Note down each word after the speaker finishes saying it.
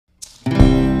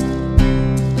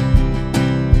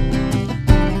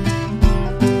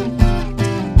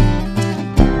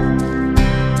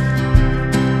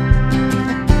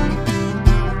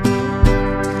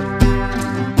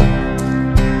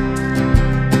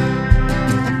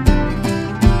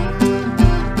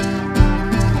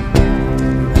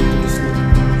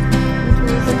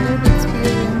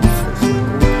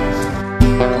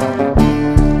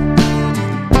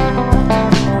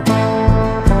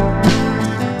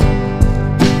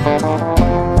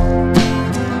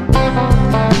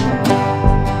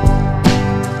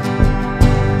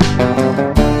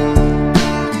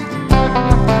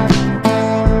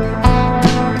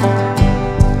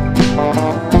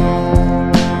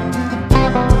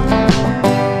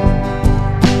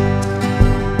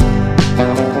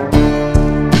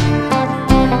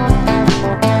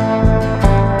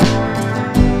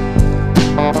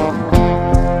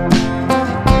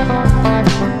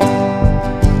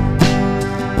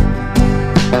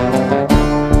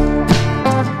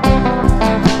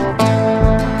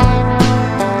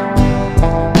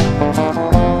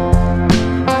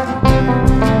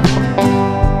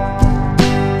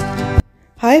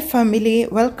family,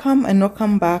 welcome and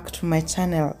welcome back to my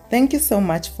channel. Thank you so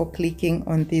much for clicking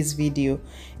on this video.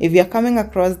 If you're coming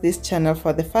across this channel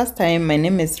for the first time, my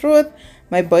name is Ruth,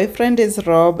 my boyfriend is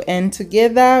Rob, and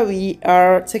together we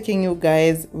are taking you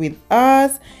guys with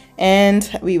us and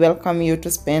we welcome you to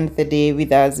spend the day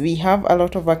with us. We have a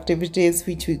lot of activities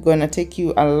which we're gonna take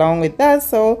you along with us,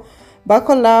 so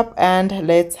buckle up and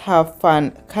let's have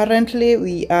fun. Currently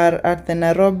we are at the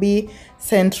Nairobi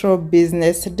Central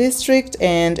Business District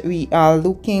and we are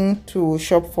looking to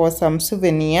shop for some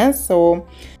souvenirs. So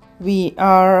we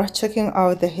are checking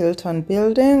out the Hilton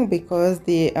building because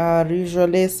they are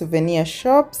usually souvenir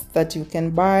shops that you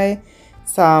can buy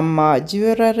some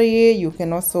jewelry. You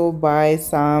can also buy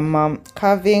some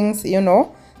carvings, you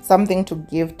know, something to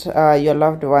gift your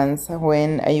loved ones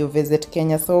when you visit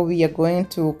Kenya. So we are going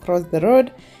to cross the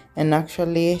road and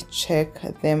actually check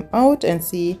them out and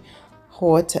see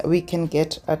what we can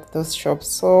get at those shops.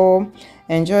 So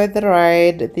enjoy the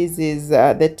ride. This is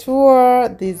the tour.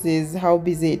 This is how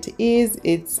busy it is.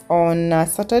 It's on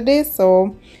Saturday,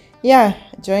 so yeah,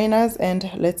 join us and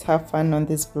let's have fun on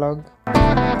this vlog.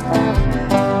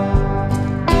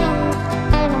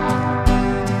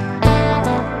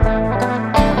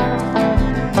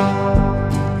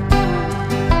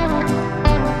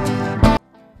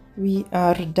 We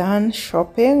are done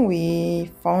shopping. We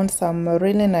found some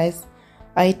really nice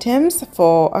items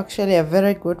for actually a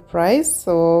very good price,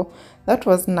 so that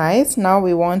was nice. Now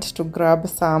we want to grab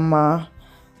some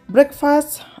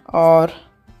breakfast or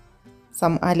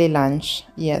some early lunch.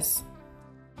 Yes.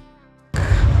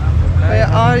 Where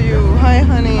are you? Hi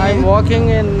honey. I'm walking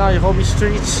in Nairobi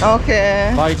streets.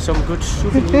 Okay. Buy some good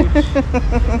souvenirs.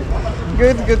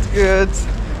 Good.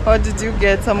 What did you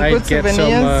get? Some good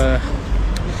souvenirs?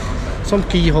 Some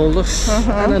key holders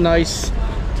and a nice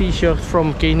t-shirt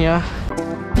from Kenya.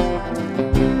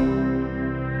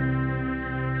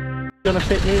 Gonna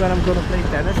fit me when I'm gonna play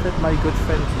tennis with my good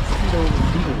friend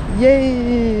Dido.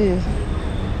 Yay!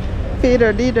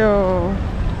 Peter Dido.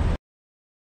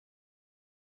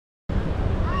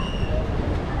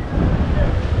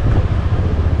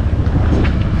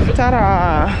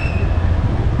 Ta-da!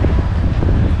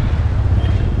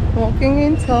 Walking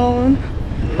in town.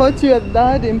 What's your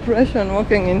third impression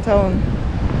walking in town?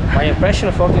 My impression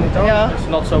of walking in town? Yeah. It's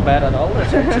not so bad at all.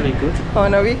 It's actually good.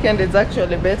 On a weekend it's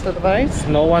actually better, right?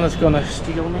 No one is gonna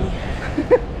steal me.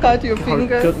 Cut your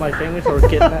fingers. Or cut my fingers or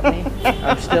kidnap me.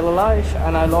 I'm still alive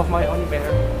and I love my honey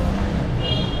bear.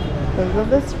 Those are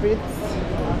the streets.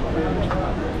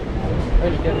 Oh,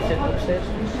 you gotta sit upstairs?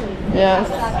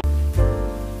 Yes.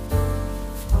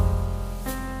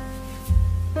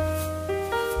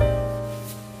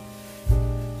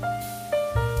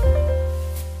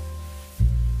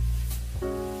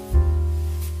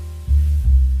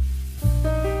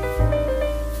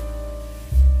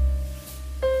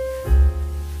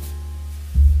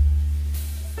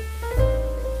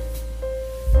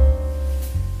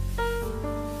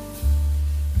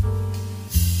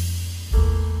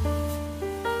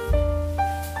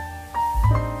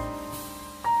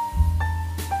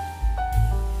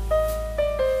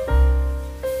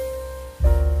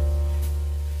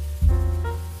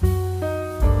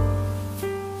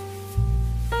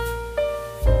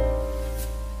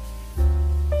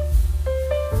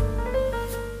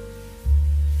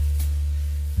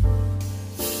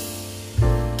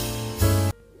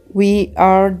 We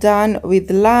are done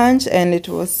with lunch and it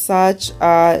was such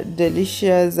a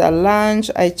delicious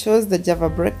lunch. I chose the Java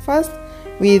breakfast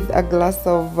with a glass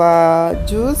of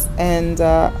juice and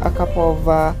a cup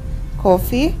of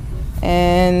coffee,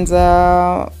 and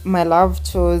my love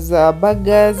chose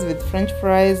burgers with french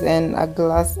fries and a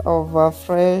glass of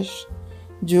fresh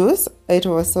juice. It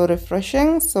was so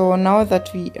refreshing. So now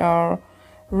that we are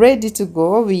ready to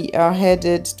go, we are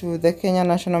headed to the Kenya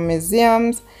National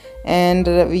Museums, and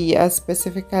we are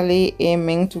specifically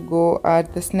aiming to go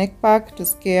at the snake park to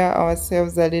scare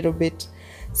ourselves a little bit.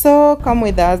 So come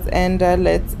with us and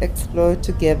let's explore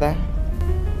together.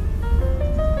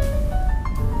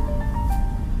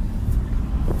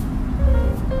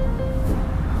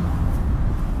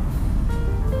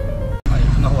 I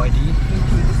have no idea.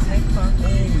 To the snake park. Oh,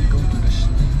 we go to the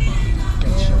snake.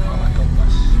 Get some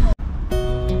anacondas.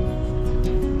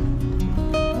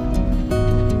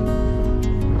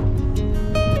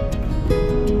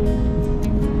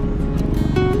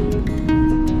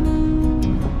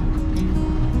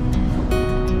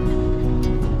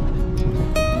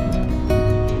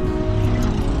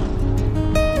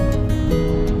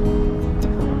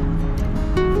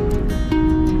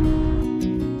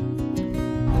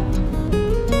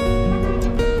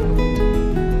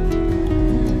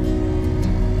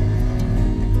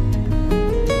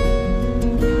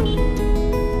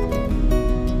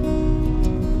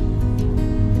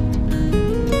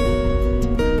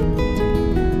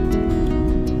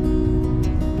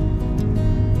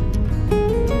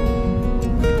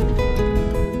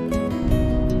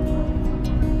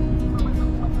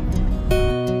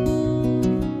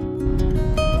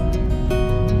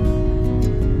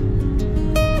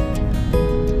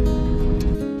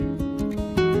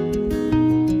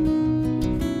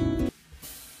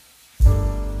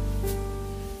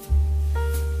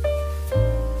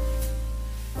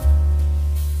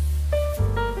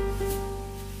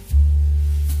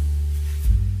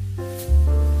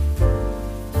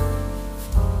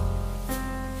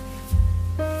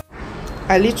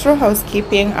 A little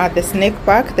housekeeping at the snake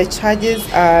park. The charges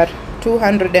are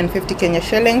 250 Kenya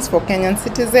shillings for Kenyan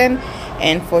citizen,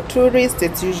 and for tourists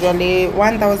it's usually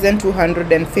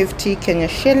 1,250 Kenya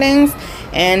shillings,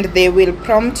 and they will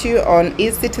prompt you on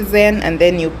e-citizen, and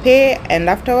then you pay, and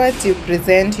afterwards you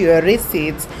present your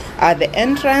receipts at the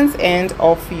entrance and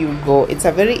off you go. It's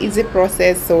a very easy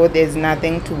process, so there's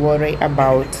nothing to worry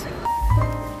about.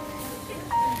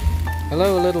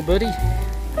 Hello, little buddy.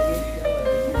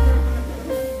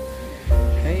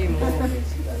 Hey, Mom.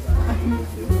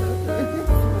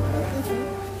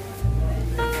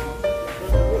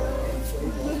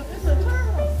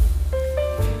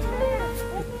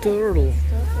 Turtle.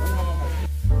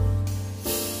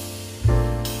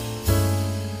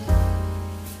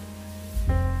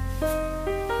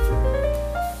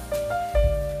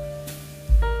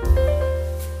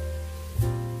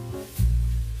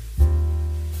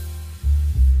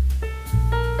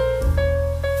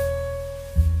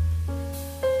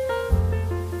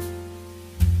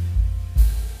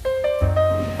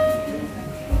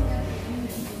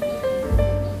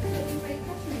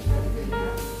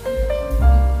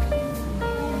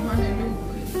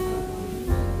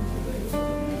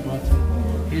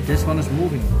 This one is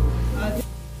moving.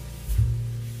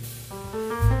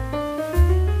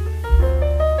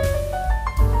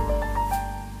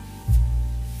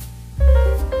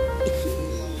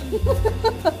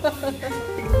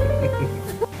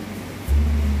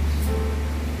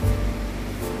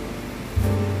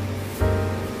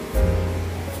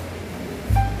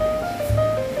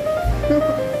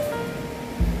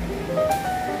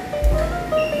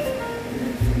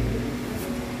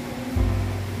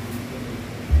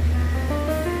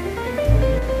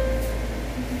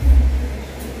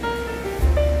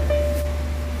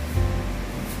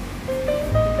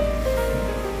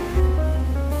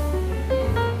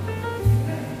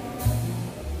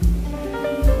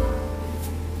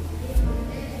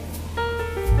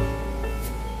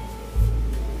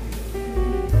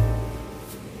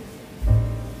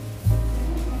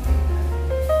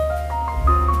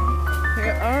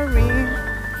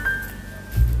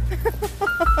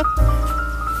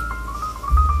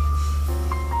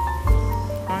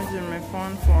 Imagine my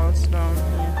phone falls down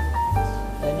here.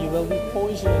 Then you will be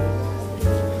poisoned.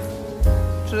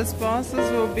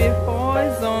 Trespassers will be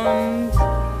poisoned.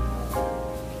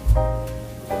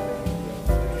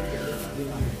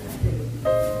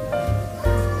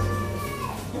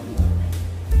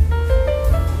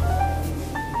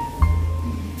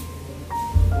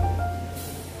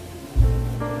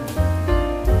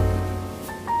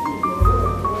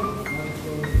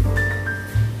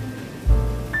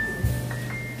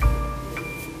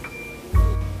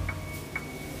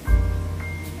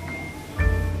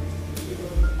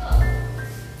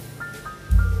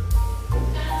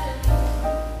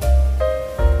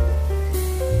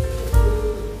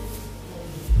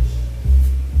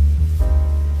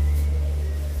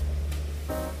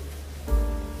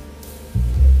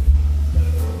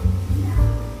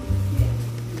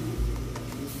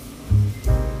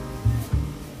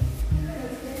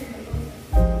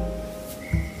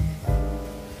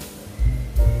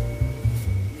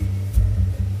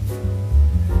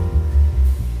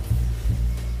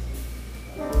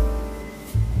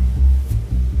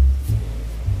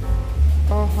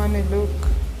 Oh honey, look.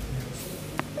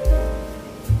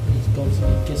 It's going to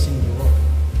be kissing you up.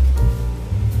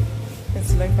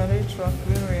 It's like a retro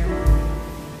aquarium.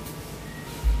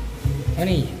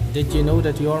 Honey, did you know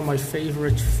that you are my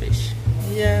favorite fish?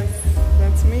 Yes,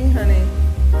 that's me, honey.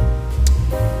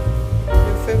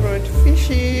 Your favorite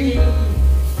fishy.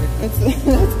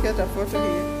 Let's get a photo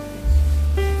here.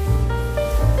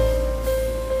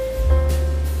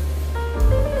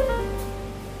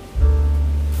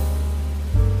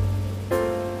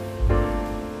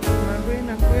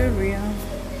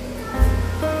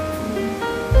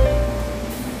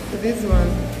 This one.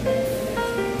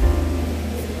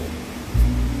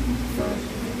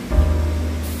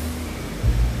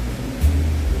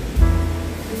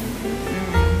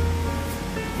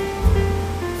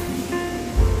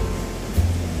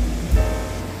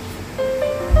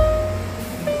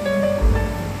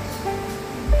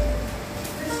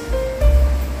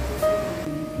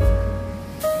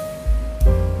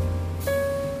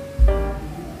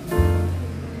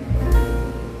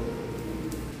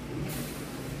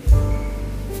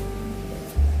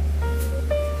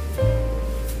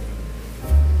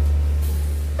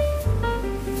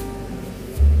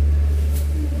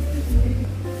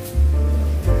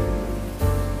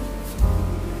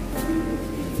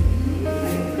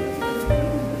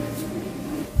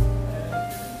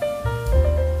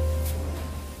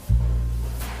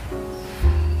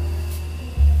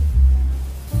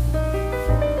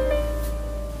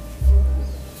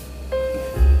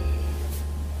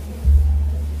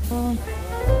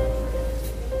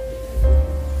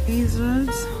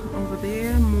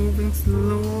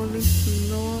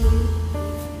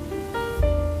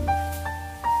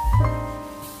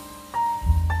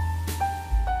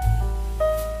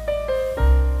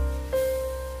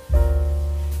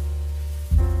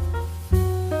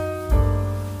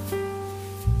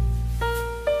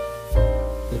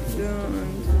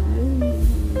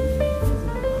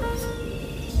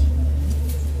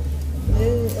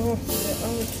 Yay. Oh, they're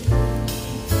out.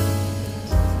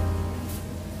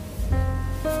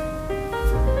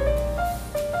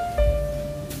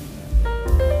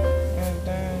 And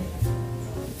then,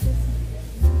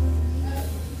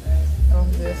 oh,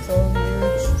 they're so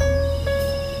huge.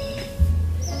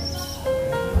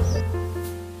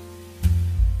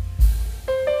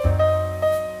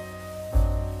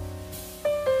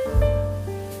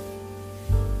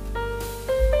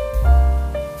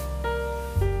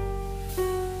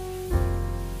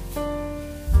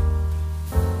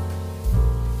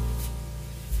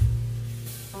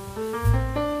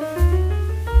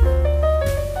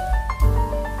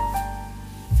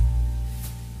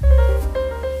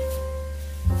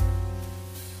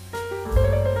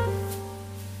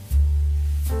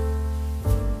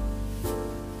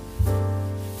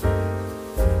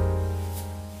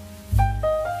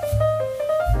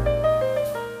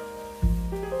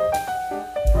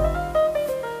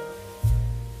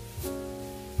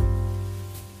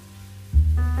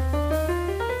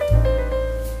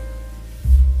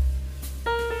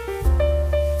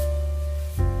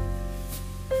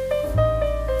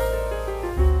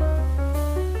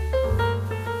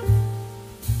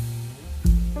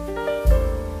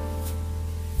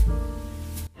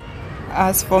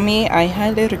 As for me, I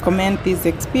highly recommend this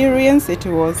experience. It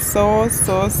was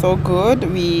so good.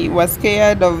 We were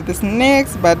scared of the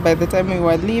snakes, but by the time we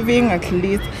were leaving, at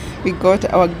least we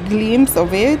got our glimpse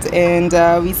of it, and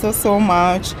we saw so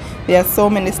much. There are so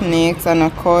many snakes,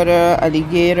 anaconda,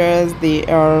 alligators, there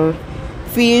are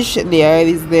fish, there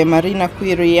is the marine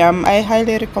aquarium. I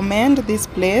highly recommend this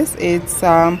place. It's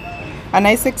a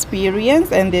nice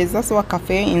experience, and there's also a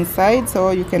cafe inside,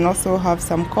 so you can also have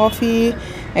some coffee,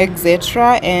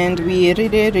 etc. And we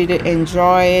really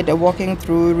enjoyed walking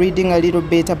through, reading a little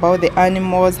bit about the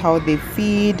animals, how they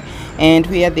feed and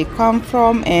where they come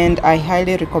from. And I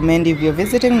highly recommend, if you're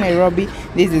visiting Nairobi,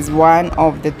 this is one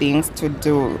of the things to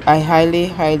do. I highly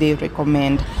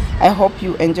recommend. I hope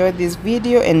you enjoyed this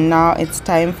video, and now it's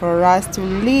time for us to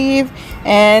leave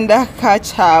and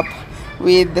catch up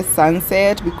with the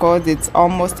sunset, because it's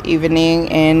almost evening,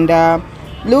 and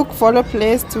look for a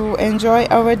place to enjoy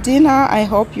our dinner. I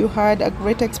hope you had a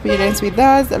great experience with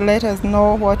us. Let us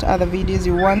know what other videos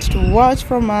you want to watch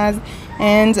from us,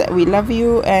 and we love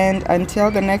you. And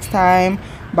until the next time,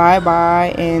 bye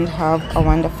bye, and have a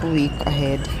wonderful week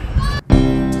ahead.